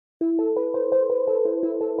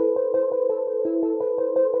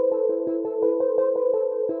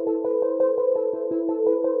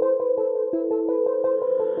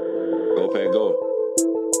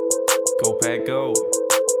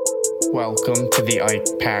Welcome to the Ike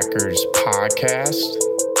Packers podcast.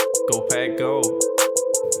 Go Pack Go.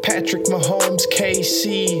 Patrick Mahomes,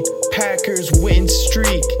 KC, Packers win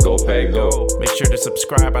streak. Go Pack Go. Make sure to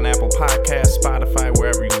subscribe on Apple Podcasts, Spotify,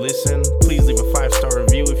 wherever you listen. Please leave a 5-star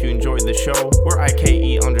review if you enjoyed the show. We're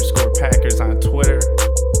IKE_Packers on Twitter.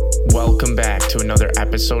 Welcome back to another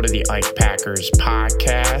episode of the Ike Packers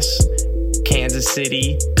podcast. Kansas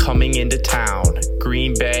City coming into town.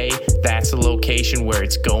 Green Bay, that's the location where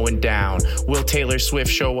it's going down. Will Taylor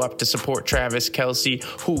Swift show up to support Travis Kelce?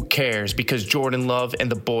 Who cares? Because Jordan Love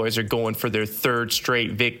and the boys are going for their third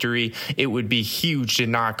straight victory. It would be huge to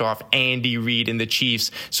knock off Andy Reid and the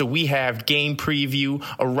Chiefs. So we have game preview,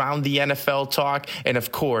 around the NFL talk, and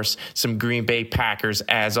of course, some Green Bay Packers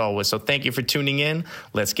as always. So thank you for tuning in.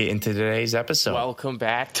 Let's get into today's episode. Welcome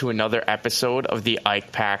back to another episode of the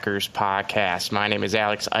Ike Packers podcast. My name is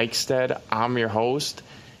Alex Eichstead. I'm your host.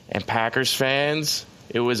 And Packers fans,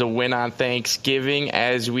 it was a win on Thanksgiving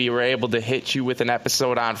as we were able to hit you with an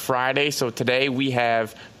episode on Friday. So today we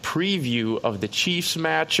have preview of the Chiefs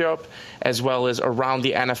matchup as well as around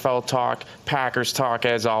the NFL talk, Packers talk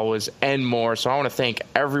as always, and more. So I want to thank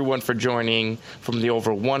everyone for joining from the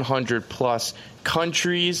over 100 plus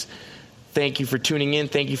countries. Thank you for tuning in.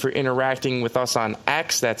 Thank you for interacting with us on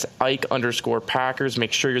X. That's Ike_Packers.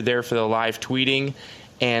 Make sure you're there for the live tweeting.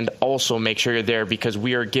 And also make sure you're there because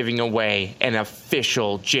we are giving away an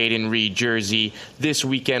official Jaden Reed jersey. This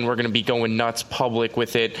weekend, we're going to be going nuts public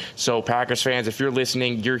with it. So, Packers fans, if you're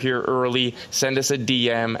listening, you're here early, send us a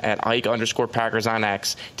DM at Ike_Packers on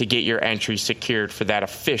X to get your entry secured for that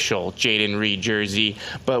official Jaden Reed jersey.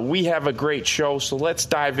 But we have a great show, so let's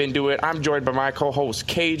dive into it. I'm joined by my co-host,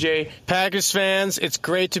 KJ. Packers fans, it's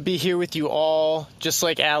great to be here with you all. Just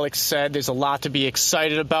like Alex said, there's a lot to be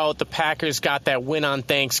excited about. The Packers got that win on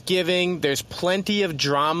Thanksgiving. There's plenty of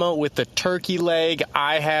drama with the turkey leg.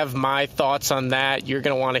 I have my thoughts on that. You're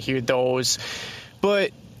going to want to hear those.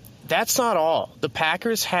 But that's not all. The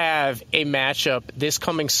Packers have a matchup this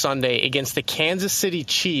coming Sunday against the Kansas City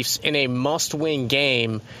Chiefs in a must-win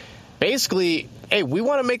game. Basically, hey, we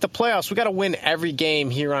want to make the playoffs. We got to win every game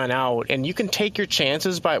here on out. And you can take your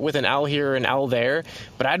chances with an L here or an L there,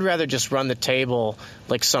 but I'd rather just run the table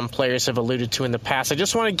like some players have alluded to in the past. I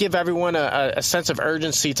just want to give everyone a sense of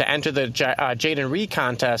urgency to enter the Jaden Reed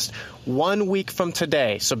contest 1 week from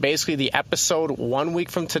today. So basically the episode 1 week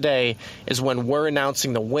from today is when we're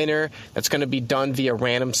announcing the winner. That's going to be done via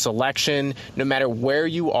random selection. No matter where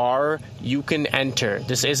you are, you can enter.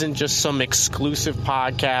 This isn't just some exclusive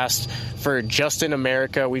podcast for just in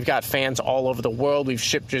America. We've got fans all over the world. We've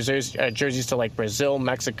shipped jerseys to like Brazil,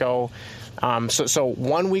 Mexico. So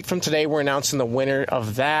 1 week from today, we're announcing the winner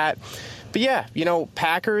of that. But yeah,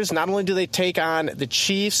 Packers, not only do they take on the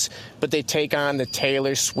Chiefs, but they take on the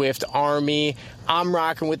Taylor Swift Army. I'm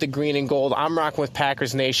rocking with the green and gold. I'm rocking with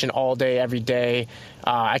Packers Nation all day, every day.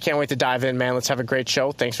 I can't wait to dive in, man. Let's have a great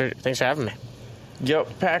show. Thanks for having me.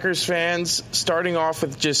 Yep, Packers fans, starting off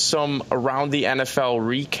with just some around the NFL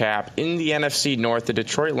recap. In the NFC North, the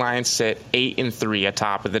Detroit Lions sit 8-3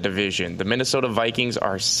 atop of the division. The Minnesota Vikings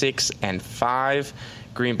are 6-5.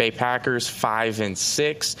 Green Bay Packers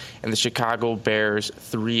 5-6, and the Chicago Bears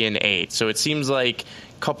 3-8. So it seems like a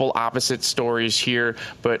couple opposite stories here,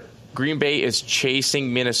 but Green Bay is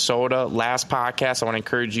chasing Minnesota. Last podcast, I want to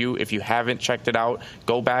encourage you, if you haven't checked it out,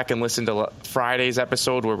 go back and listen to Friday's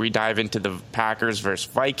episode where we dive into the Packers versus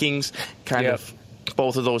Vikings, of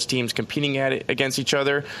both of those teams competing against each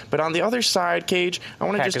other. But on the other side, Cage, I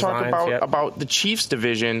want to just talk about the Chiefs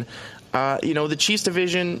division. The Chiefs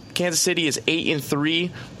division, Kansas City is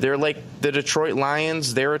 8-3. They're like the Detroit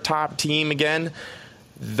Lions. They're a top team again.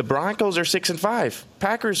 The Broncos are 6-5.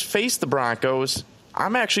 Packers face the Broncos.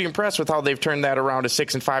 I'm actually impressed with how they've turned that around to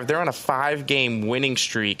 6-5. They're on a 5-game winning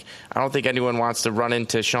streak. I don't think anyone wants to run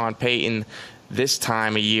into Sean Payton this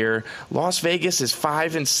time of year. Las Vegas is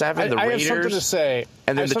 5-7. The Raiders. I have something to say.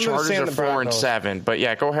 And then the Chargers are 4-7. But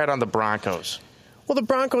yeah, go ahead on the Broncos. Well, the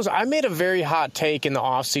Broncos, I made a very hot take in the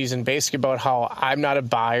offseason basically about how I'm not a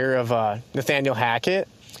buyer of Nathaniel Hackett.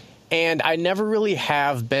 And I never really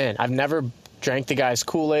have been. I've never drank the guy's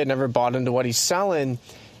Kool-Aid, never bought into what he's selling.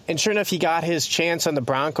 And sure enough, he got his chance on the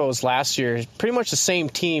Broncos last year. Pretty much the same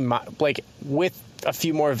team, like with a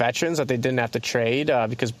few more veterans that they didn't have to trade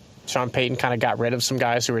because Sean Payton kind of got rid of some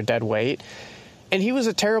guys who were dead weight. And he was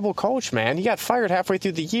a terrible coach, man. He got fired halfway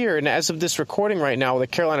through the year. And as of this recording right now, the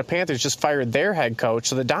Carolina Panthers just fired their head coach.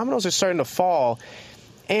 So the dominoes are starting to fall.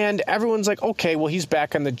 And everyone's like, okay, well, he's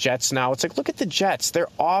back on the Jets now. It's like, look at the Jets. They're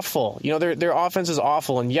awful. Their offense is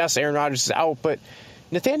awful. And yes, Aaron Rodgers is out. But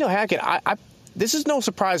Nathaniel Hackett, this is no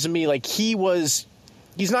surprise to me. Like, he was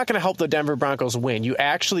he's not going to help the Denver Broncos win. You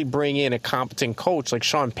actually bring in a competent coach like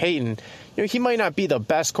Sean Payton. He might not be the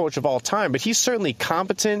best coach of all time, but he's certainly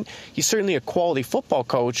competent. He's certainly a quality football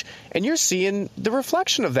coach, and you're seeing the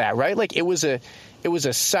reflection of that, right? Like it was a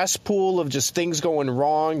cesspool of just things going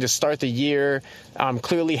wrong to start the year.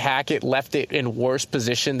 Clearly, Hackett left it in worse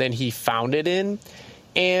position than he found it in,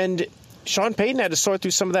 and Sean Payton had to sort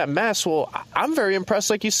through some of that mess. Well, I'm very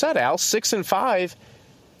impressed, like you said, Al, 6-5.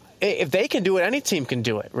 If they can do it, any team can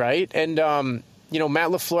do it, right? And,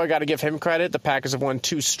 Matt LaFleur, got to give him credit. The Packers have won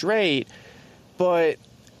 2 straight. But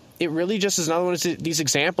it really just is another one of these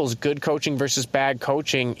examples, good coaching versus bad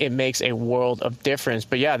coaching. It makes a world of difference.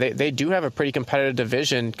 But, yeah, they do have a pretty competitive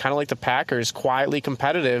division, kind of like the Packers, quietly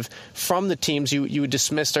competitive from the teams you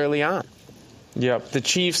dismissed early on. Yep, the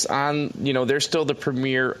Chiefs they're still the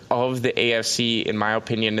premier of the AFC, in my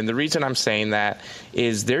opinion. And the reason I'm saying that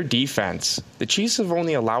is their defense. The Chiefs have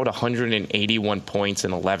only allowed 181 points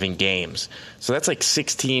in 11 games. So that's like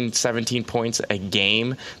 16, 17 points a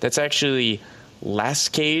game. That's actually less,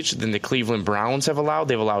 Cage, than the Cleveland Browns have allowed.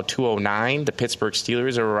 They've allowed 209. The Pittsburgh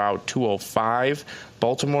Steelers are allowed 205.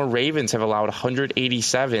 Baltimore Ravens have allowed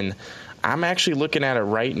 187. I'm actually looking at it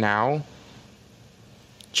right now.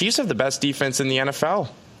 Chiefs have the best defense in the NFL,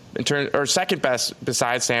 or second best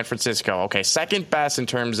besides San Francisco. Okay, second best in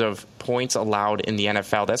terms of points allowed in the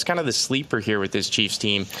NFL. That's kind of the sleeper here with this Chiefs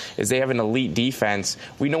team, is they have an elite defense.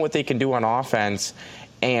 We know what they can do on offense.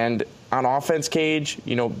 And on offense, Cage,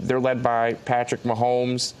 they're led by Patrick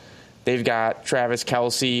Mahomes. They've got Travis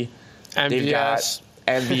Kelce. MVS. They've got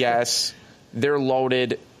MVS. They're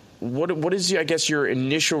loaded. What is, I guess, your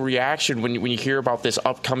initial reaction when you hear about this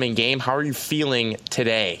upcoming game? How are you feeling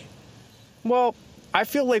today? Well, I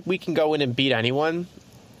feel like we can go in and beat anyone.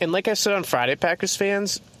 And like I said on Friday, Packers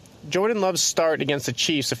fans, Jordan Love's start against the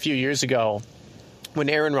Chiefs a few years ago when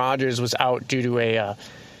Aaron Rodgers was out due to a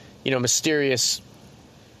mysterious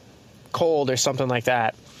cold or something like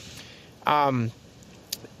that.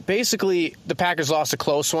 Basically, the Packers lost a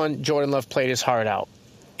close one. Jordan Love played his heart out.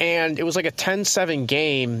 And it was like a 10-7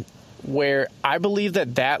 game where I believe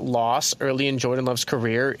that loss early in Jordan Love's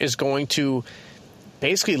career is going to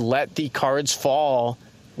basically let the cards fall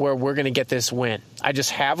where we're going to get this win. I just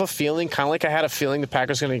have a feeling, kind of like I had a feeling the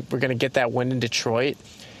Packers were going to get that win in Detroit.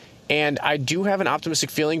 And I do have an optimistic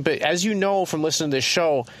feeling. But as you know from listening to this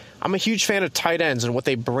show, I'm a huge fan of tight ends and what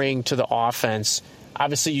they bring to the offense.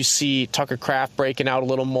 Obviously, you see Tucker Kraft breaking out a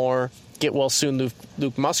little more. Get well soon,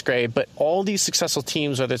 Luke Musgrave. But all these successful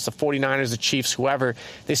teams, whether it's the 49ers, the Chiefs, whoever,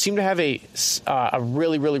 they seem to have a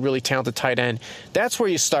really, really, really talented tight end. That's where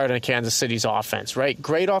you start in Kansas City's offense, right?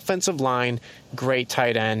 Great offensive line, great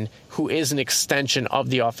tight end, who is an extension of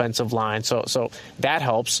the offensive line. So that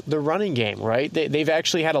helps the running game, right? They've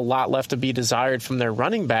actually had a lot left to be desired from their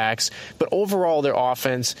running backs, but overall their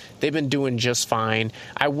offense, they've been doing just fine.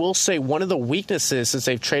 I will say one of the weaknesses since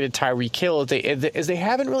they've traded Tyreek Hill is they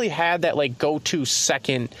haven't really had that like go-to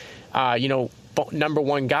second, number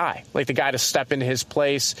one guy, like the guy to step into his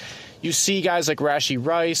place. You see guys like Rashee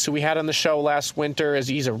Rice, who we had on the show last winter, as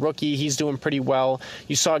he's a rookie. He's doing pretty well.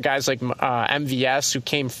 You saw guys like MVS, who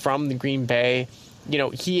came from the Green Bay.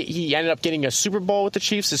 He ended up getting a Super Bowl with the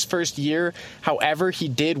Chiefs his first year. However, he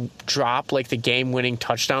did drop like the game-winning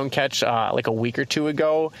touchdown catch like a week or two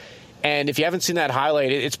ago. And if you haven't seen that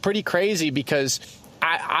highlight, it's pretty crazy because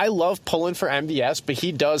I love pulling for MVS, but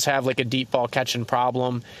he does have like a deep ball catching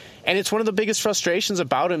problem. And it's one of the biggest frustrations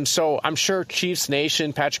about him. So I'm sure Chiefs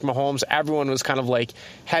Nation, Patrick Mahomes, everyone was kind of like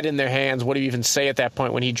head in their hands. What do you even say at that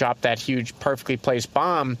point when he dropped that huge, perfectly placed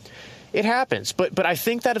bomb? It happens. But I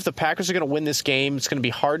think that if the Packers are going to win this game, it's going to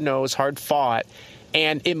be hard-nosed, hard-fought.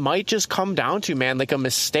 And it might just come down to, like a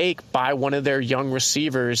mistake by one of their young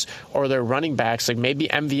receivers or their running backs. Like maybe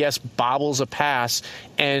MVS bobbles a pass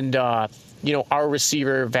and our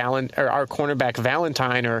receiver or our cornerback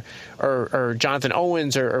Valentine or Jonathan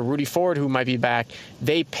Owens or Rudy Ford, who might be back,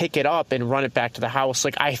 they pick it up and run it back to the house.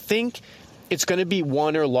 Like I think it's going to be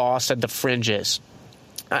won or lost at the fringes.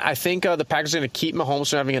 I think the Packers are going to keep Mahomes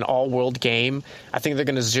from having an all-world game. I think they're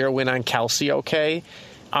going to zero in on Kelce okay.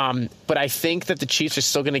 But I think that the Chiefs are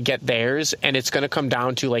still going to get theirs, and it's going to come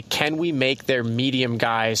down to, like, can we make their medium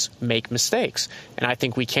guys make mistakes? And I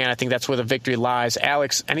think we can. I think that's where the victory lies.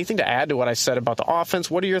 Alex, anything to add to what I said about the offense?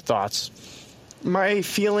 What are your thoughts? My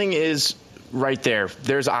feeling is right there.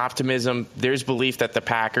 There's optimism. There's belief that the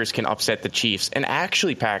Packers can upset the Chiefs. And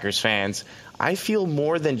actually, Packers fans, I feel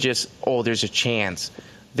more than just, there's a chance.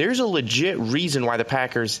 There's a legit reason why the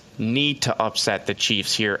Packers need to upset the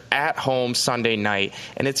Chiefs here at home Sunday night,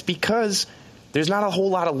 and it's because there's not a whole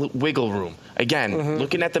lot of wiggle room. again,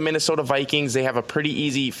 looking at the Minnesota Vikings, they have a pretty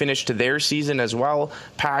easy finish to their season as well.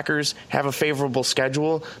 Packers have a favorable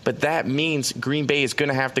schedule, but that means Green Bay is going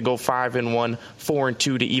to have to go 5-1, 4-2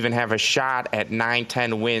 to even have a shot at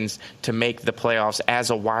 9-10 wins to make the playoffs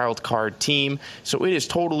as a wild card team. So it is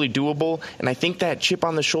totally doable, and I think that chip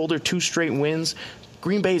on the shoulder, 2 straight wins,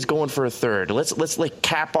 Green Bay is going for a third. Let's like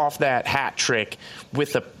cap off that hat trick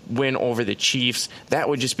with a win over the Chiefs. That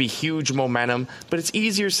would just be huge momentum, but it's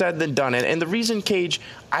easier said than done. And the reason, Cage,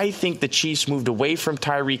 I think the Chiefs moved away from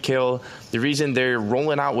Tyreek Hill, the reason they're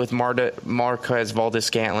rolling out with Marquez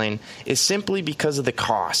Valdes-Scantling is simply because of the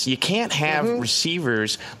cost. You can't have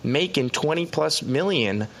receivers making $20+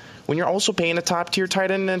 million when you're also paying a top-tier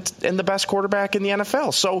tight end and the best quarterback in the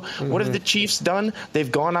NFL. So what have the Chiefs done? They've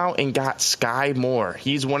gone out and got Sky Moore.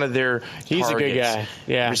 He's one of their He's targets. a good guy.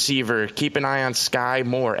 Yeah. Receiver. Keep an eye on Sky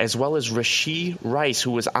Moore, as well as Rashee Rice,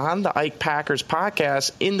 who was on the Ike Packers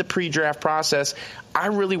podcast in the pre-draft process. I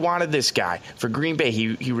really wanted this guy for Green Bay.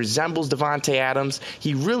 He resembles Devontae Adams.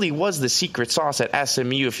 He really was the secret sauce at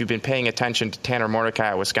SMU. If you've been paying attention to Tanner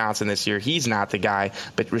Mordecai at Wisconsin this year, he's not the guy.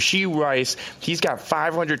 But Rashee Rice, he's got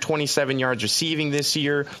 527 yards receiving this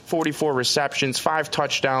year, 44 receptions, 5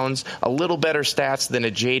 touchdowns, a little better stats than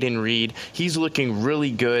a Jaden Reed. He's looking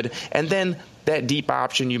really good. And then that deep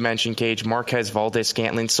option you mentioned, Cage, Marquez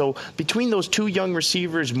Valdes-Scantling. So between those 2 young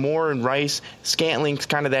receivers, Moore and Rice, Scantling's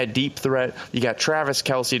kind of that deep threat. You got Travis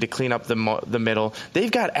Kelce to clean up the middle.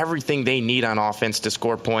 They've got everything they need on offense to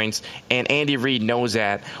score points, and Andy Reid knows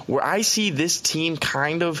that. Where I see this team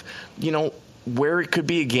kind of, where it could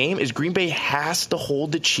be a game is Green Bay has to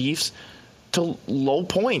hold the Chiefs to low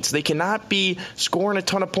points. They cannot be scoring a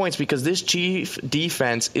ton of points because this Chief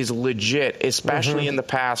defense is legit, especially in the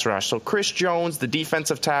pass rush. So Chris Jones, the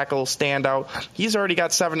defensive tackle, standout. He's already got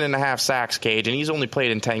 7.5 sacks, Cage, and he's only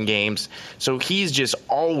played in 10 games. So he's just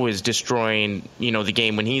always destroying, the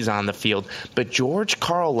game when he's on the field. But George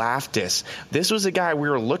Karlaftis, this was a guy we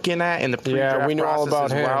were looking at in the pre-draft we know process all about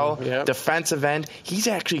as him. well. Yep. Defensive end. He's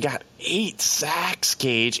actually got 8 sacks,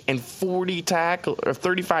 Cage, and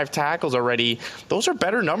 35 tackles already. Those are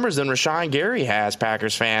better numbers than Rashawn Gary has,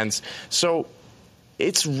 Packers fans. So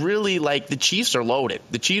it's really like the Chiefs are loaded.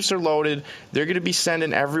 The Chiefs are loaded. They're going to be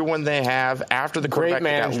sending everyone they have after the quarterback.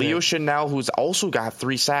 They got Leo Chanel, who's also got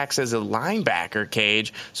 3 sacks as a linebacker,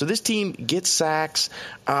 Cage. So this team gets sacks.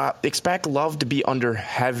 Expect Love to be under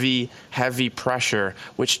heavy pressure,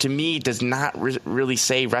 which to me does not really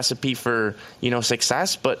say recipe for,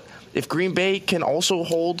 success. But if Green Bay can also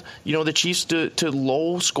hold, the Chiefs to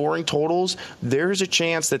low scoring totals, there's a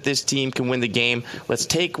chance that this team can win the game. Let's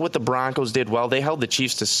take what the Broncos did well. They held the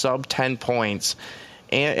Chiefs to sub 10 points.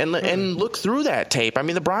 And look through that tape. I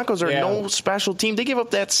mean, the Broncos are no special team. They gave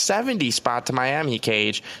up that 70 spot to Miami,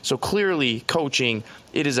 Cage. So clearly, coaching,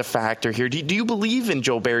 it is a factor here. Do you believe in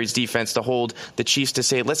Joe Barry's defense to hold the Chiefs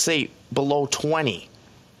to, let's say, below 20?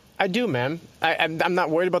 I do, man. I'm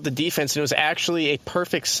not worried about the defense. And it was actually a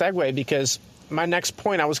perfect segue because my next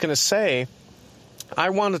point I was going to say,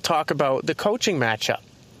 I want to talk about the coaching matchup.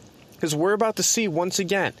 Because we're about to see, once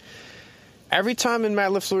again, every time in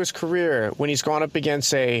Matt LaFleur's career, when he's gone up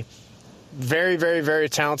against a very, very, very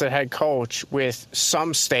talented head coach with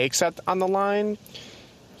some stakes on the line,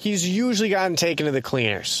 he's usually gotten taken to the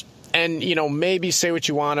cleaners. And, maybe say what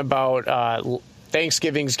you want about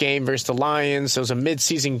Thanksgiving's game versus the Lions. It was a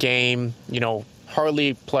midseason game,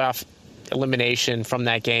 hardly playoff elimination from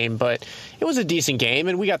that game, but it was a decent game,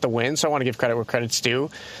 and we got the win, so I want to give credit where credit's due.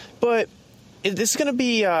 But this is going to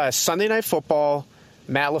be Sunday Night Football,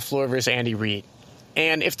 Matt LaFleur versus Andy Reid.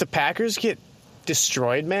 And if the Packers get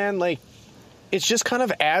destroyed, man, it just kind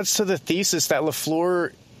of adds to the thesis that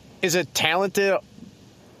LaFleur is a talented,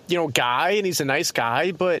 guy, and he's a nice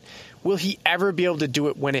guy, but will he ever be able to do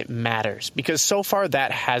it when it matters? Because so far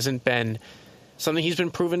that hasn't been something he's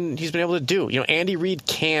been proven he's been able to do. Andy Reid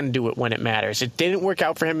can do it when it matters. It didn't work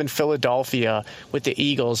out for him in Philadelphia with the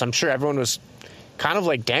Eagles. I'm sure everyone was kind of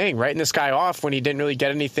like, dang, writing this guy off when he didn't really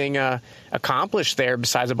get anything accomplished there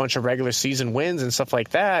besides a bunch of regular season wins and stuff like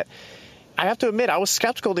that. I have to admit, I was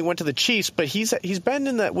skeptical that he went to the Chiefs, but he's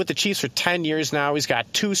been with the Chiefs for 10 years now. He's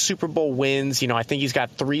got 2 Super Bowl wins. I think he's got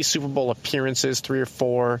 3 Super Bowl appearances, 3 or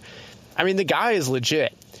 4. I mean, the guy is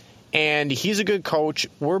legit, and he's a good coach.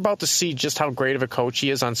 We're about to see just how great of a coach he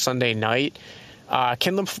is on Sunday night.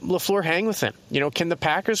 Can LaFleur hang with him? Can the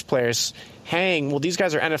Packers players hang? Well, these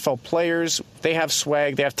guys are NFL players. They have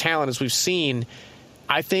swag. They have talent, as we've seen.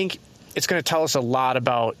 I think it's going to tell us a lot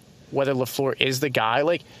about whether LaFleur is the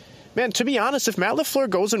guy. Man, to be honest, if Matt LaFleur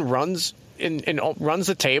goes and runs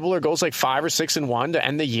the table or goes 5 or 6-1 to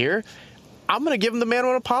end the year, I'm going to give him the man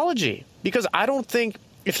an apology because I don't think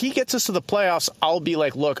if he gets us to the playoffs, I'll be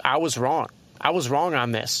like, look, I was wrong. I was wrong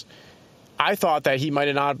on this. I thought that he might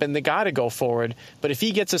have not been the guy to go forward. But if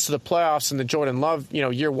he gets us to the playoffs in the Jordan Love,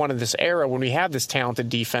 year one of this era, when we have this talented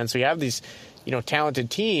defense, we have these, talented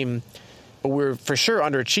team, but we're for sure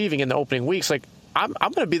underachieving in the opening weeks, like, I'm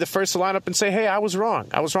going to be the first to line up and say, hey, I was wrong.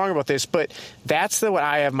 I was wrong about this. But that's what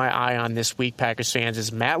I have my eye on this week, Packers fans,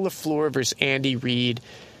 is Matt LaFleur versus Andy Reid.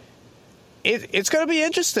 It's going to be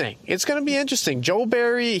interesting. It's going to be interesting. Joe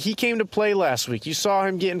Barry, he came to play last week. You saw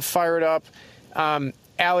him getting fired up.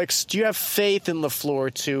 Alex, do you have faith in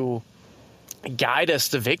LaFleur to guide us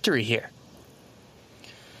to victory here?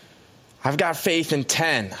 I've got faith in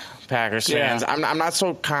 10, Packers fans. Yeah. I'm not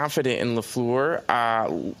so confident in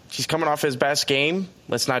LaFleur. He's coming off his best game.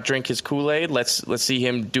 Let's not drink his Kool-Aid. Let's see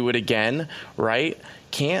him do it again, right?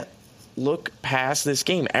 Can't look past this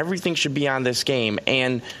game. Everything should be on this game.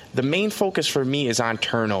 And the main focus for me is on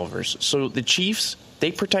turnovers. So the Chiefs,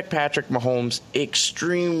 they protect Patrick Mahomes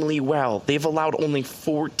extremely well. They've allowed only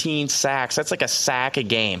 14 sacks. That's like a sack a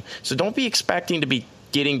game. So don't be expecting to be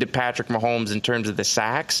getting to Patrick Mahomes in terms of the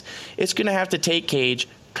sacks. It's going to have to take Cage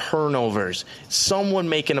turnovers. Someone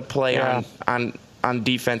making a play on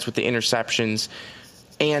defense with the interceptions.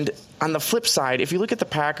 And on the flip side, if you look at the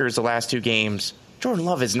Packers the last two games, Jordan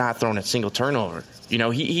Love has not thrown a single turnover.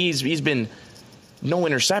 He's been no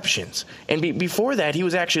interceptions. And before that, he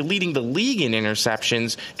was actually leading the league in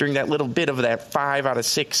interceptions during that little bit of that 5 out of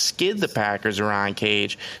 6 skid the Packers are on,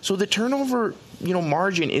 Cage. So the turnover,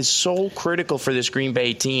 margin is so critical for this Green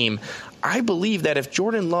Bay team. I believe that if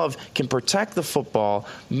Jordan Love can protect the football,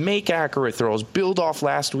 make accurate throws, build off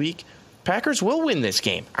last week, Packers will win this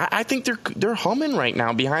game. I think they're humming right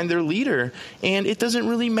now behind their leader, and it doesn't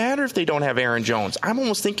really matter if they don't have Aaron Jones. I'm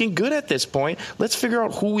almost thinking good at this point. Let's figure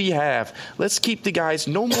out who we have. Let's keep the guys.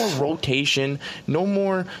 No more rotation. No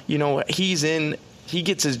more, he's in, he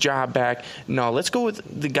gets his job back. No, let's go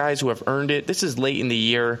with the guys who have earned it. This is late in the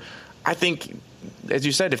year. I think, as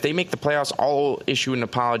you said, if they make the playoffs, I'll issue an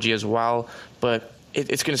apology as well, but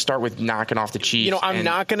it's going to start with knocking off the Chiefs. I'm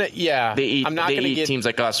not going to, They eat teams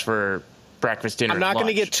like us for breakfast, dinner, I'm not going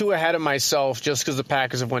to get too ahead of myself just because the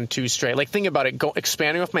Packers have won 2 straight. Like, think about it.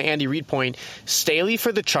 Expanding off my Andy Reid point, Staley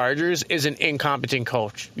for the Chargers is an incompetent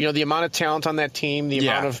coach. The amount of talent on that team, the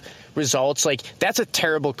amount of results, like, that's a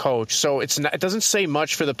terrible coach. So it doesn't say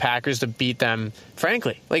much for the Packers to beat them,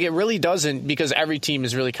 frankly. Like, it really doesn't, because every team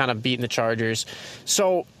is really kind of beating the Chargers.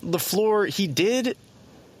 So LaFleur, he did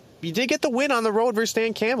get the win on the road versus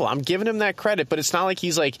Dan Campbell. I'm giving him that credit, but it's not like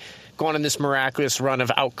he's like going on this miraculous run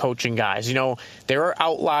of out-coaching guys. There are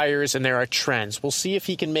outliers and there are trends. We'll see if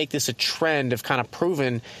he can make this a trend of kind of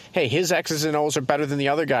proving, hey, his X's and O's are better than the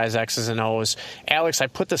other guy's X's and O's. Alex, I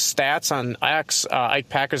put the stats on X, Ike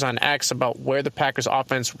Packers on X, about where the Packers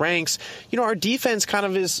offense ranks. Our defense kind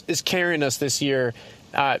of is carrying us this year,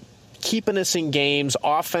 keeping us in games.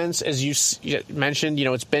 Offense, as you mentioned,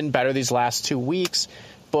 it's been better these last 2 weeks,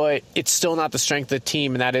 but it's still not the strength of the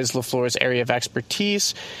team, and that is LaFleur's area of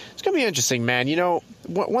expertise. It's going to be interesting, man.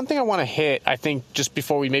 One thing I want to hit, I think, just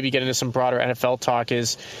before we maybe get into some broader NFL talk,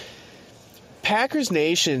 is Packers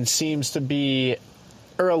Nation seems to be,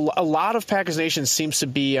 or a lot of Packers Nation seems to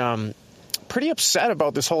be pretty upset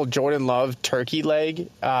about this whole Jordan Love turkey leg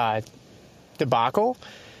debacle.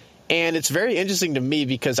 And it's very interesting to me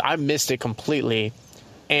because I missed it completely.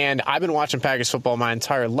 And I've been watching Packers football my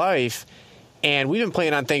entire life. And we've been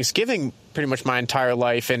playing on Thanksgiving pretty much my entire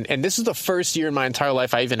life. And this is the first year in my entire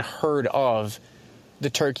life I even heard of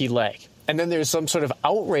the turkey leg. And then there's some sort of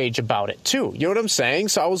outrage about it, too. You know what I'm saying?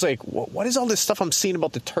 So I was like, what is all this stuff I'm seeing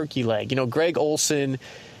about the turkey leg? Greg Olsen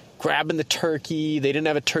grabbing the turkey. They didn't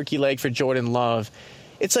have a turkey leg for Jordan Love.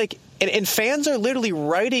 It's like, and fans are literally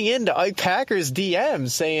writing into Ike Packers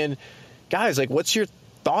DMs saying, guys, like, what's your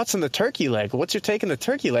thoughts on the turkey leg? What's your take on the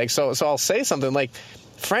turkey leg? So I'll say something like,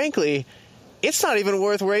 frankly, it's not even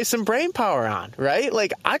worth wasting brain power on, right?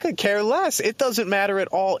 Like, I could care less. It doesn't matter at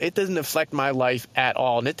all. It doesn't affect my life at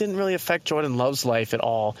all. And it didn't really affect Jordan Love's life at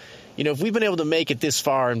all. If we've been able to make it this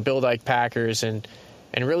far and build Ike Packers and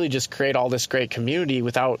really just create all this great community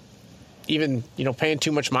without even, paying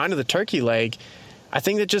too much mind to the turkey leg, I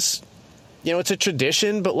think that just, it's a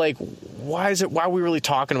tradition, but like, why are we really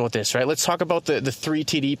talking about this, right? Let's talk about the 3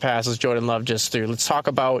 TD passes Jordan Love just threw. Let's talk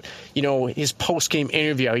about, his post-game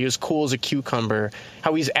interview, how he was cool as a cucumber,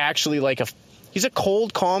 how he's actually like he's a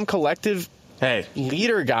cold, calm, collective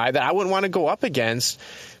leader guy that I wouldn't want to go up against.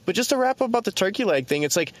 But just to wrap up about the turkey leg thing,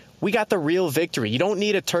 it's like, we got the real victory. You don't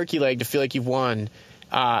need a turkey leg to feel like you've won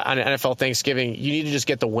on an NFL Thanksgiving. You need to just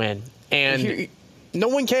get the win. And no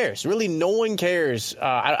one cares. Really, no one cares.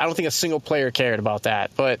 I don't think a single player cared about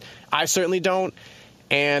that, but I certainly don't.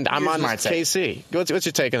 and I'm Here's on my take. KC. What's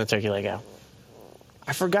your take on the turkey leg, Al?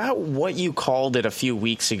 I forgot what you called it a few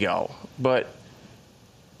weeks ago, but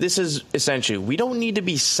this is essentially, we don't need to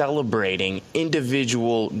be celebrating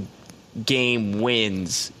individual game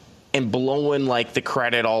wins and blowing like the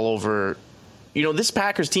credit all over. This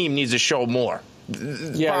Packers team needs to show more.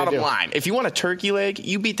 Bottom line, if you want a turkey leg,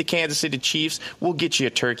 you beat the Kansas City Chiefs, we'll get you a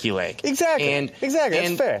turkey leg. Exactly.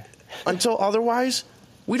 That's fair. Until otherwise,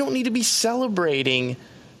 we don't need to be celebrating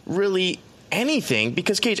really anything,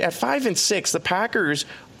 because Cage, at 5-6, the Packers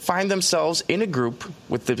find themselves in a group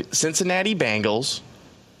with the Cincinnati Bengals.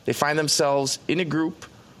 They find themselves in a group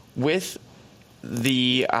with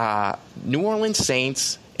the New Orleans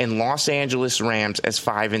Saints and Los Angeles Rams as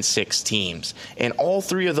 5-6 teams. And all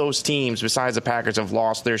three of those teams, besides the Packers, have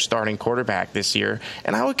lost their starting quarterback this year.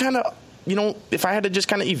 And I would kind of, if I had to just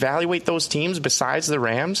kind of evaluate those teams besides the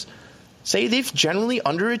Rams, say they've generally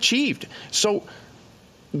underachieved. So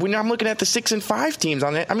when I'm looking at the 6-5 teams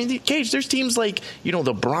on that, I mean, Cage, there's teams like,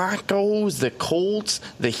 the Broncos, the Colts,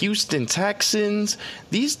 the Houston Texans.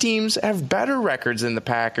 These teams have better records than the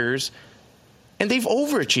Packers, and they've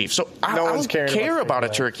overachieved. So I don't care about a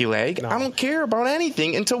turkey leg. No. I don't care about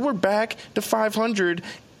anything until we're back to 500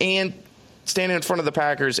 and standing in front of the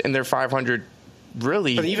Packers, and they're 500.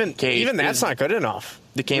 Really, but even that's not good enough.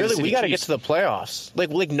 The Kansas City we got to get to the playoffs.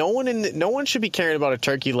 Like no one should be caring about a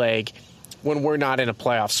turkey leg when we're not in a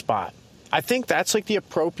playoff spot. I think that's like the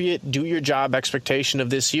appropriate do your job expectation of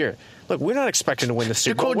this year. Look, we're not expecting to win the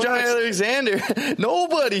Super Bowl. Jair Alexander,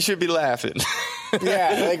 nobody should be laughing.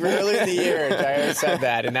 Yeah, like early in the year, Jair said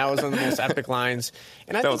that, and that was one of the most epic lines.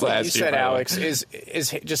 And I think what you said, Alex, is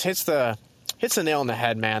just hits the nail on the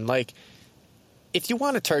head, man. Like, if you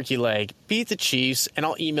want a turkey leg, beat the Chiefs, and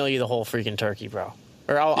I'll email you the whole freaking turkey, bro.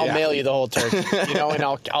 Or I'll mail you the whole turkey, and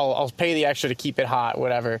I'll pay the extra to keep it hot,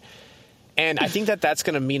 whatever. And I think that's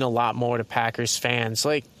going to mean a lot more to Packers fans.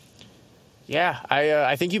 Like, yeah,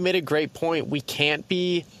 I think you made a great point. We can't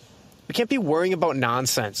be worrying about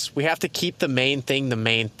nonsense. We have to keep the main thing the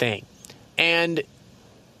main thing. And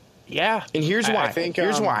yeah, and here's why.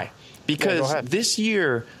 Here's why. Because this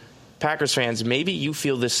year, Packers fans, maybe you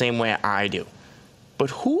feel the same way I do. But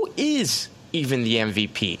who is even the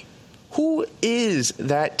MVP? Who is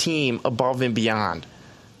that team above and beyond?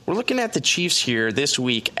 We're looking at the Chiefs here this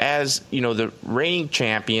week as, the reigning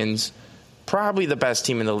champions, probably the best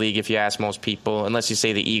team in the league if you ask most people, unless you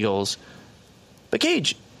say the Eagles. But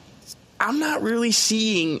Cage, I'm not really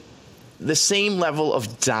seeing the same level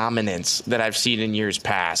of dominance that I've seen in years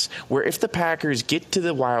past, where if the Packers get to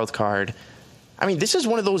the wild card, I mean, this is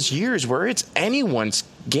one of those years where it's anyone's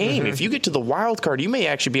game. Mm-hmm. If you get to the wild card, you may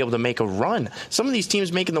actually be able to make a run. Some of these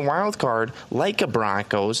teams making the wild card, like a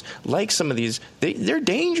Broncos, like some of these, they're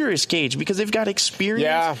dangerous, Cage, because they've got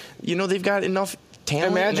experience. Yeah. They've got enough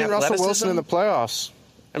talent. Imagine Russell Wilson in the playoffs.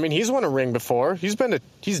 I mean, he's won a ring before. He's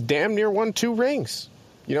damn near won 2 rings.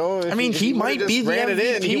 He might be the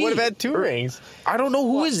MVP. He would have had 2 rings. I don't know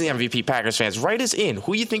who is the MVP, Packers fans. Write us in.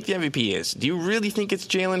 Who do you think the MVP is? Do you really think it's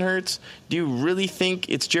Jalen Hurts? Do you really think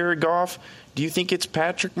it's Jared Goff? Do you think it's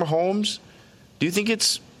Patrick Mahomes? Do you think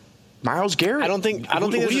it's Myles Garrett? I don't think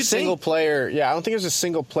there's a single player. Yeah, I don't think there's a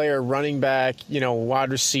single player, running back,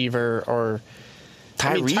 wide receiver, or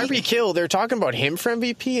Tyreek Hill. They're talking about him for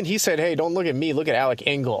MVP, and he said, "Hey, don't look at me. Look at Alec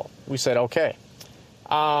Ingold." We said, "Okay."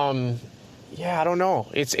 Yeah, I don't know.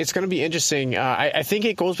 It's going to be interesting. I think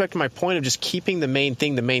it goes back to my point of just keeping the main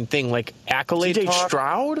thing, like accolade CJ talk.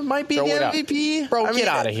 Stroud might be the MVP. Bro, get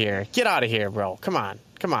out of here. Get out of here, bro. Come on.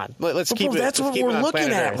 Let's keep it. That's what we're looking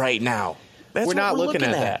at right now. We're not looking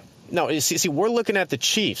at that. No, see, we're looking at the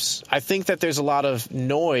Chiefs. I think that there's a lot of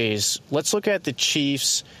noise. Let's look at the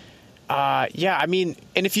Chiefs. And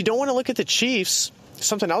if you don't want to look at the Chiefs,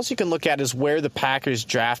 something else you can look at is where the Packers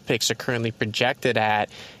draft picks are currently projected at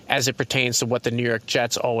as it pertains to what the New York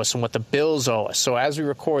Jets owe us and what the Bills owe us. So as we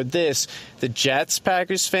record this, the Jets,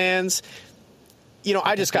 Packers fans,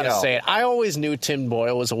 I just got to say it. I always knew Tim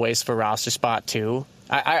Boyle was a waste of a roster spot too.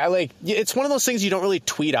 It's one of those things you don't really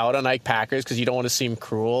tweet out on Ike Packers because you don't want to seem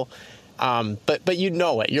cruel. But you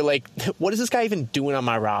know it. You're like, what is this guy even doing on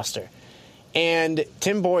my roster? And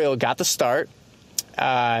Tim Boyle got the start.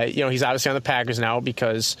 He's obviously on the Packers now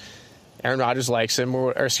because Aaron Rodgers likes him.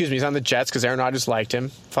 He's on the Jets because Aaron Rodgers liked him,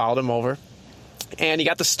 followed him over. And he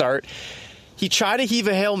got the start. He tried to heave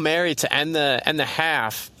a Hail Mary to end the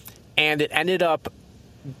half, and it ended up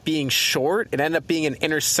being short. It ended up being an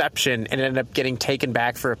interception, and it ended up getting taken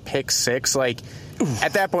back for a pick 6. Like,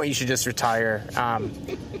 at that point, you should just retire.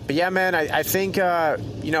 But yeah, man, I think,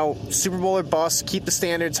 Super Bowl or bust, keep the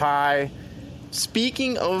standards high.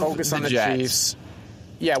 Speaking of focus on the Jets, Chiefs.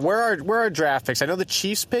 Yeah, where are draft picks? I know the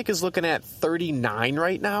Chiefs pick is looking at 39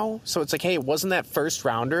 right now, so it's like, hey, it wasn't that first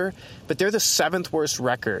rounder, but they're the 7th worst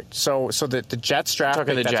record. So the Jets draft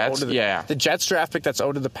pick the Jets draft pick that's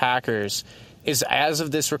owed to the Packers is, as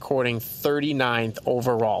of this recording, 39th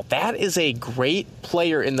overall. That is a great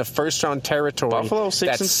player in the first round territory. Buffalo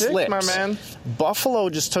 6-6, my man.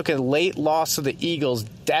 Buffalo just took a late loss to the Eagles.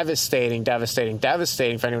 Devastating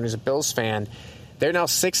for anyone who's a Bills fan. They're now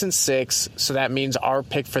 6-6, so that means our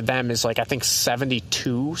pick for them is like, I think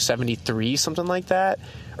 72, 73, something like that.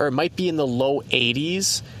 Or it might be in the low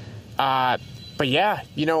 80s. But yeah,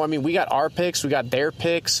 we got our picks, we got their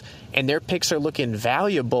picks, and their picks are looking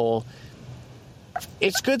valuable.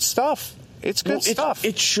 It's good stuff. Stuff.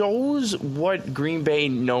 It shows what Green Bay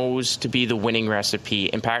knows to be the winning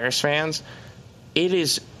recipe. And Packers fans, it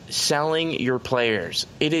is selling your players.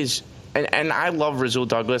 It is... And I love Rasul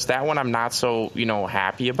Douglas. That one I'm not so,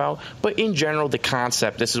 happy about. But in general, the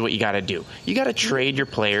concept, this is what you got to do. You got to trade your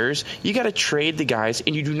players. You got to trade the guys.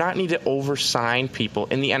 And you do not need to oversign people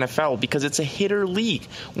in the NFL because it's a hitter league.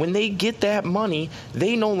 When they get that money,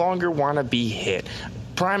 they no longer want to be hit.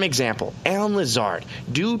 Prime example, Alan Lazard.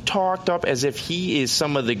 Dude talked up as if he is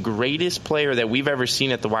some of the greatest player that we've ever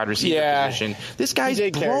seen at the wide receiver position. This guy's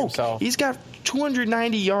broke. He's got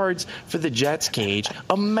 290 yards for the Jets cage,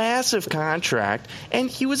 a massive contract,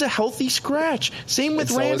 and he was a healthy scratch. Same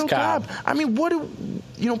with Randall Cobb. I mean,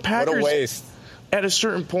 Packers, what a waste. At a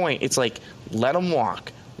certain point, it's like, let him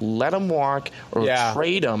walk, or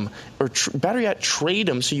trade him, or better yet, trade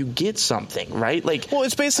him so you get something, right? Well,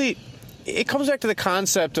 it's basically... It comes back to the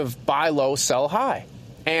concept of buy low, sell high.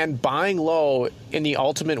 And buying low in the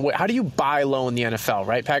ultimate way. How do you buy low in the NFL,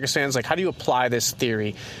 right? Packers fans, how do you apply this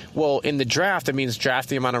theory? Well, in the draft, it means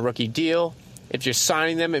drafting them on a rookie deal. If you're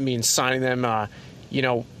signing them, it means signing them,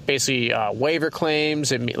 basically waiver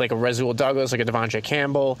claims, like a Rasul Douglas, like a Devontae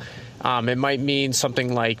Campbell. It might mean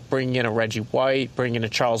something like bringing in a Reggie White, bringing in a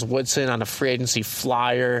Charles Woodson on a free agency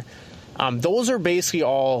flyer. Those are basically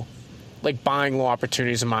all... buying low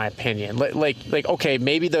opportunities, in my opinion. Okay,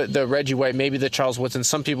 maybe the Reggie White, maybe the Charles Woodson.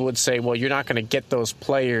 Some people would say, well, you're not going to get those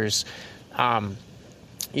players,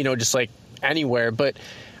 just anywhere. But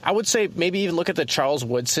I would say maybe even look at the Charles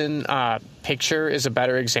Woodson picture is a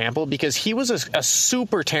better example because he was a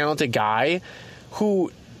super talented guy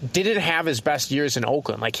who didn't have his best years in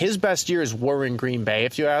Oakland. His best years were in Green Bay,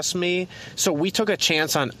 if you ask me. So we took a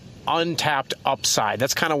chance on untapped upside.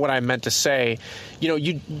 That's kind of what I meant to say.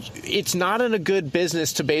 It's not in a good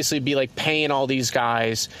business to basically be paying all these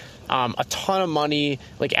guys a ton of money,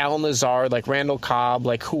 like Alan Lazard, like Randall Cobb,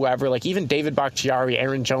 like whoever, even David Bakhtiari,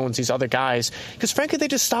 Aaron Jones, these other guys, because frankly they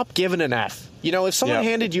just stopped giving an F. If someone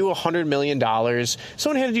handed you $100 million,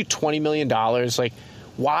 someone handed you $20 million,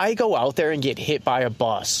 why go out there and get hit by a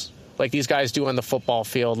bus like these guys do on the football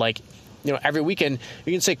field? Every weekend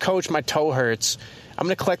you can say, Coach, my toe hurts. I'm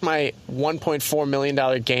going to collect my $1.4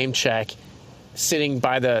 million game check sitting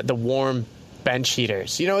by the warm bench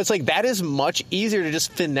heaters. It's that is much easier to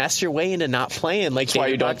just finesse your way into not playing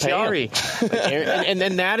David Bakhtiari. And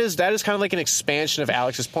then that is kind of an expansion of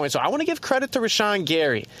Alex's point. So I want to give credit to Rashawn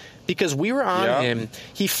Gary because we were on him.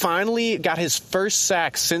 He finally got his first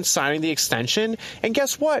sack since signing the extension. And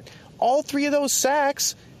guess what? All 3 of those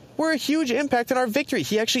sacks were a huge impact in our victory.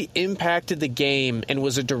 He actually impacted the game and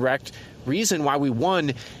was a direct reason why we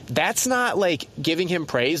won. That's not giving him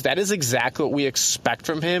praise. That is exactly what we expect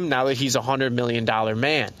from him now that he's a $100 million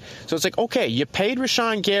man. So it's okay, you paid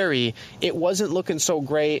Rashawn Gary. It wasn't looking so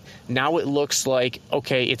great. Now it looks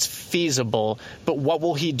okay, it's feasible. But what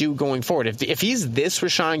will he do going forward? If he's this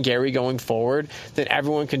Rashawn Gary going forward, then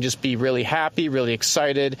everyone can just be really happy, really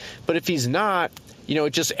excited. But if he's not,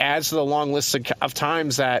 it just adds to the long list of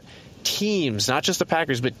times that teams, not just the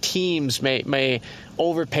Packers, but teams may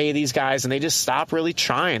overpay these guys and they just stop really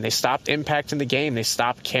trying. They stopped impacting the game. They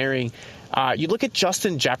stopped caring. You look at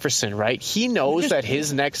Justin Jefferson, right? He knows that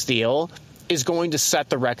his next deal is going to set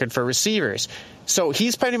the record for receivers. So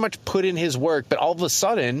he's pretty much put in his work, but all of a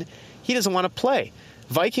sudden, he doesn't want to play.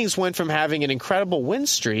 Vikings went from having an incredible win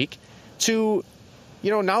streak to,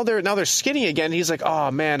 now they're skinny again. He's oh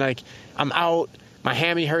man, I'm out. My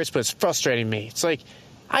hammy hurts, but it's frustrating me. It's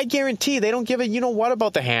I guarantee they don't give a what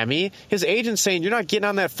about the hammy. His agent's saying you're not getting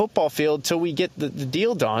on that football field till we get the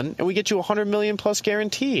deal done and we get you $100 million plus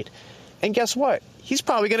guaranteed. And guess what? He's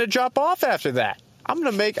probably going to drop off after that.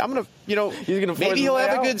 Maybe he'll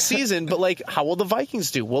have a good season, but how will the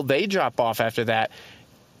Vikings do? Will they drop off after that?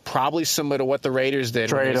 Probably similar to what the Raiders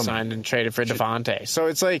did when they signed and traded for Devontae. So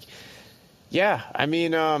it's yeah,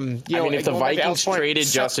 if the Vikings traded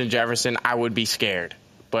Justin Jefferson, I would be scared.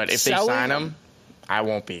 But if they sign him, I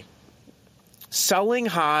won't be. selling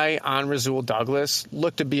high on Rasul Douglas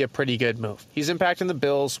looked to be a pretty good move. He's impacting the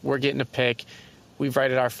Bills. We're getting a pick. We've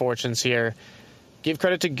righted our fortunes here. Give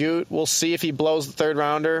credit to Goot. We'll see if he blows the third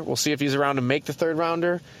rounder. We'll see if he's around to make the third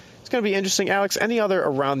rounder. It's going to be interesting. Alex, any other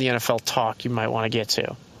around the NFL talk you might want to get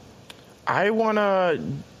to? I want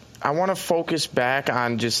to focus back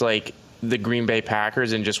on just like the Green Bay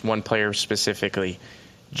Packers and just one player specifically.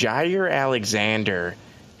 Jair Alexander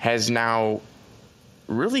has now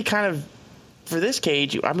really kind of, for this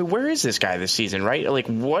cage, I mean, where is this guy this season, right? Like,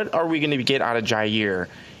 what are we going to get out of Jair?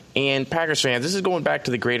 And Packers fans, this is going back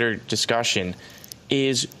to the greater discussion,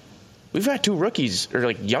 is we've got two rookies, or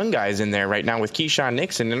like young guys in there right now with Keyshawn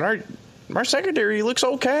Nixon, and our secondary looks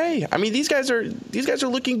okay. I mean, these guys are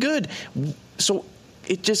looking good. So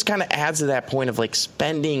it just kind of adds to that point of like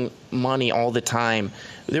spending money all the time.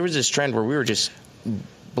 There was this trend where we were just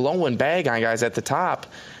blowing bag on guys at the top,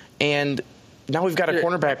 and now we've got a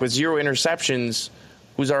cornerback with 0 interceptions,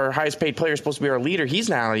 who's our highest paid player, supposed to be our leader. He's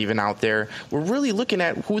not even out there. We're really looking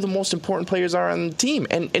at who the most important players are on the team.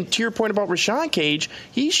 And to your point about Rashawn Cage,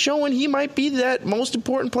 he's showing he might be that most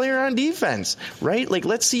important player on defense, right? Like,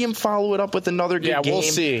 let's see him follow it up with another good game. Yeah, we'll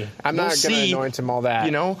see. I'm not going to anoint him all that.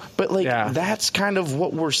 You know, but like that's kind of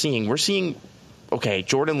what we're seeing. We're seeing, okay,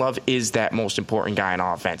 Jordan Love is that most important guy on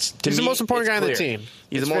offense. He's the most important guy on the team.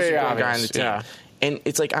 He's the most important guy on the team. Yeah. And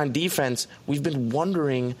it's like on defense, we've been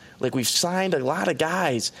wondering, like we've signed a lot of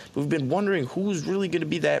guys, but we've been wondering who's really going to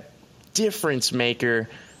be that difference maker.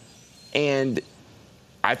 And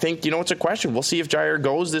I think, it's a question. We'll see if Jair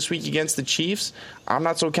goes this week against the Chiefs. I'm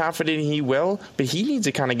not so confident he will, but he needs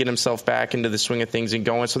to kind of get himself back into the swing of things and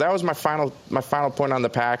going. So that was my final point on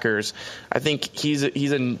the Packers. I think he's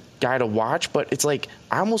a guy to watch, but it's like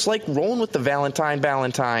I almost like rolling with the Valentine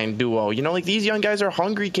duo. Like these young guys are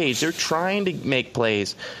hungry, Cage. They're trying to make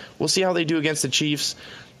plays. We'll see how they do against the Chiefs.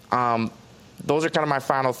 Those are kind of my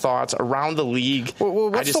final thoughts around the league.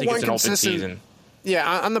 I just think it's an open season.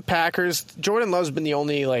 Yeah, on the Packers, Jordan Love's been the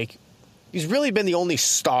only, he's really been the only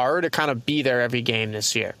star to kind of be there every game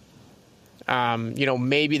this year.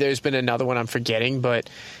 Maybe there's been another one I'm forgetting, but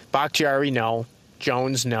Bakhtiari, no.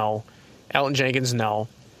 Jones, no. Elton Jenkins, no.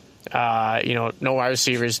 No wide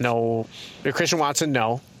receivers, no. Christian Watson,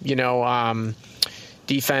 no.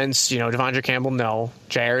 Defense, Devondre Campbell, no.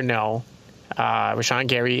 Jair, no. Rashawn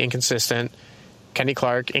Gary, inconsistent. Kenny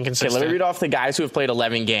Clark, inconsistent. Okay, let me read off the guys who have played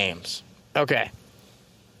 11 games. Okay.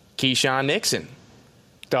 Keyshawn Nixon.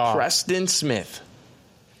 Dog. Preston Smith.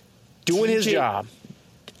 Doing his job.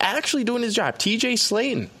 Actually doing his job. TJ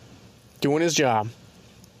Slayton. Doing his job.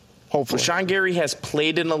 Hopefully. Rashawn Gary has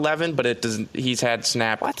played in 11, but he's had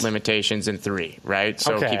snap limitations in 3, right?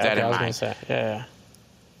 So keep that in mind. Yeah.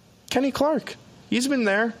 Kenny Clark. He's been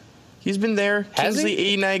there.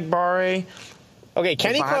 Kingsley Enagbare. Okay,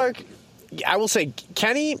 Kenny Clark, I will say,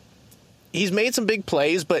 Kenny, he's made some big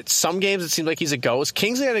plays, but some games it seems like he's a ghost.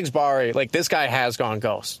 Kingsley Enagbare, this guy has gone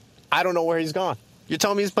ghost. I don't know where he's gone. You're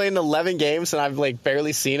telling me he's played in 11 games and I've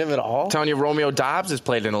barely seen him at all? I'm telling you, Romeo Doubs has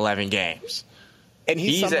played in 11 games. And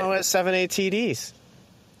he somehow has 7-8 TDs.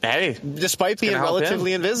 Hey. Despite being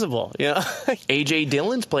relatively invisible. A.J.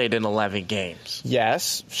 Dillon's played in 11 games.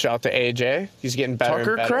 Yes. Shout out to A.J. He's getting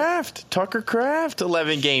better and better. Tucker Kraft,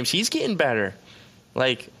 11 games. He's getting better.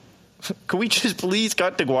 Can we just please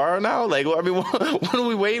cut DeGuara now? What are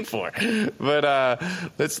we waiting for? But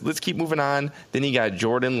let's keep moving on. Then you got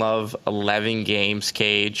Jordan Love, 11 games,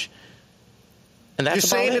 Cage. And that's You're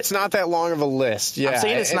saying it's not that long of a list. Yeah, I'm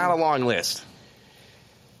saying it's not a long list.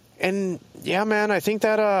 And, yeah, man, I think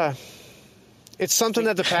that it's something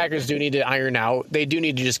that the Packers do need to iron out. They do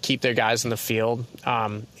need to just keep their guys in the field.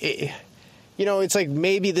 It's like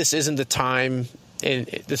maybe this isn't the time, in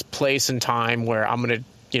this place and time where I'm going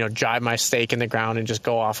to, drive my stake in the ground and just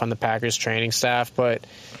go off on the Packers training staff. But,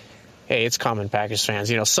 hey, it's coming, Packers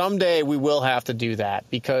fans. Someday we will have to do that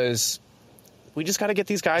because we just got to get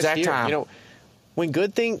these guys here. Time. When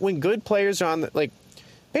good players are on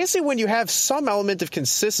basically when you have some element of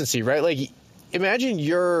consistency, right? Imagine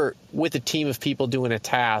you're with a team of people doing a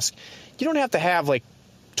task. You don't have to have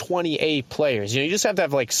 28 players. You just have to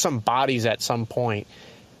have some bodies at some point,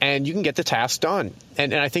 and you can get the task done.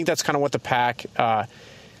 And I think that's kind of what the Pack are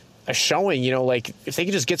showing. If they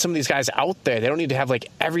could just get some of these guys out there, they don't need to have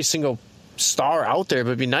every single star out there,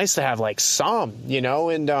 but it'd be nice to have some,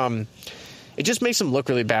 and it just makes them look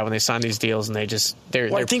really bad when they sign these deals and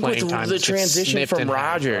they're I think with the transition from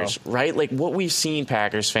Rodgers, right? What we've seen,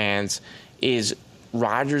 Packers fans, is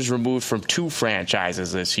Rodgers removed from 2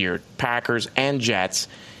 franchises this year, Packers and Jets.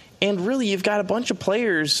 And really, you've got a bunch of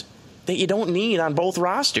players that you don't need on both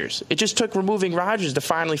rosters. It just took removing Rodgers to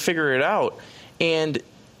finally figure it out. And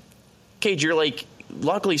Cage, you're like,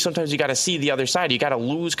 luckily sometimes you got to see the other side. You got to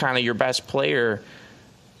lose kind of your best player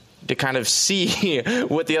to kind of see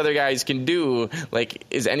what the other guys can do. Like,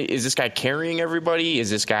 is this guy carrying everybody?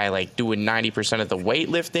 Is this guy like doing 90% of the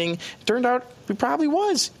weightlifting? It turned out he probably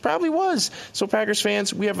was. So Packers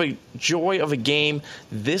fans, we have a joy of a game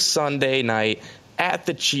this Sunday night at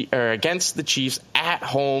the against the Chiefs at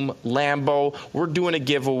home, Lambeau. We're doing a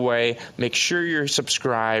giveaway. Make sure you're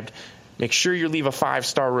subscribed. Make sure you leave a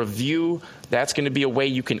 5-star review. That's going to be a way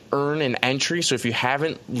you can earn an entry. So if you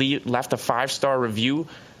haven't left a 5-star review,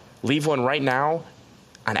 leave one right now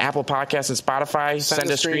on Apple Podcasts and Spotify.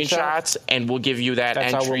 Send us screenshots, and we'll give you that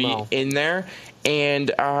entry in there.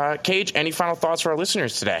 And, Cage, any final thoughts for our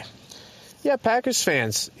listeners today? Yeah, Packers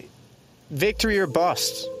fans, victory or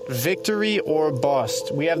bust. Victory or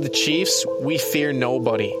bust. We have the Chiefs. We fear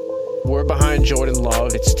nobody. We're behind Jordan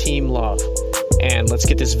Love. It's team love. And let's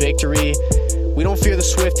get this victory. We don't fear the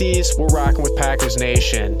Swifties. We're rocking with Packers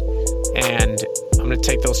Nation. And I'm going to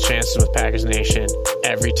take those chances with Packers Nation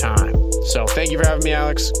every time. So thank you for having me,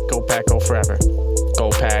 Alex. Go Pack, go forever. Go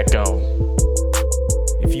Pack, go.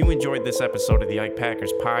 If you enjoyed this episode of the Ike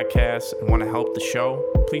Packers podcast and want to help the show,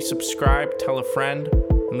 please subscribe, tell a friend,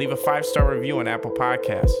 and leave a 5-star review on Apple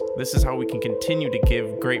Podcasts. This is how we can continue to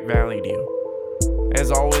give great value to you. As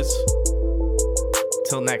always,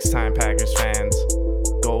 till next time, Packers fans,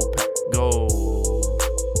 go Pack, go.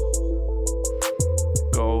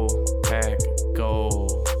 Go Pack, go.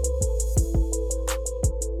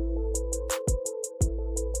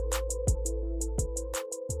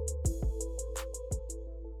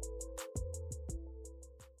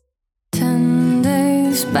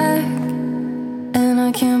 Back, and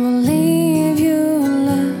I can't believe you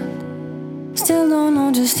left. Still don't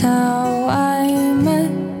know just how I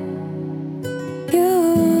met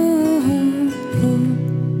you.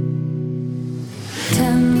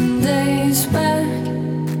 10 days back,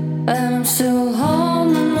 and I'm still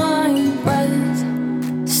holding my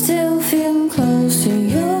breath. Still feeling close to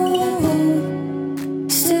you.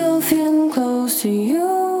 Still feeling close to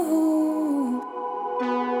you.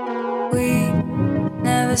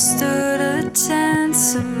 Never stood a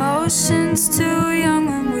chance, emotions too young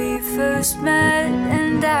when we first met,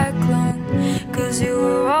 and I clung, 'cause you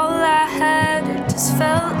were all I had. It just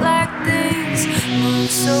felt like things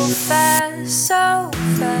moved so fast, so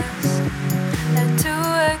fast. At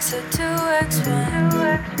 2x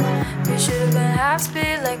when we should have been half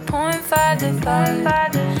speed, like 0.5 to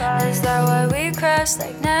 5. Is that why we crashed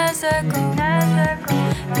like Debacle?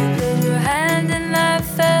 You put your hand and I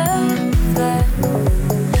fell flat.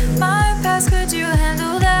 My past, could you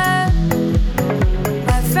handle that?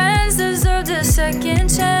 My friends deserved a second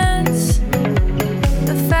chance.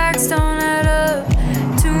 The facts don't add up.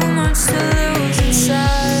 Too much to lose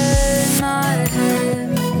inside my head.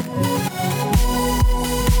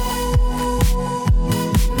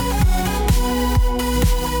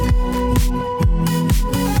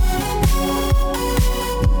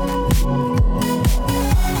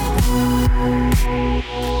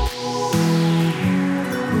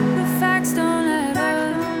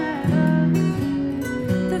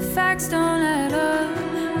 Don't add up.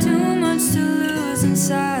 Too much to lose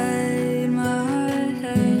inside my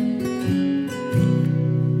head.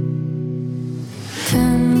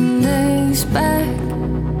 10 days back,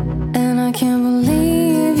 and I can't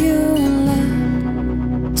believe you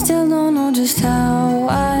left. Still don't know just how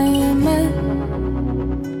I met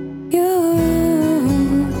you.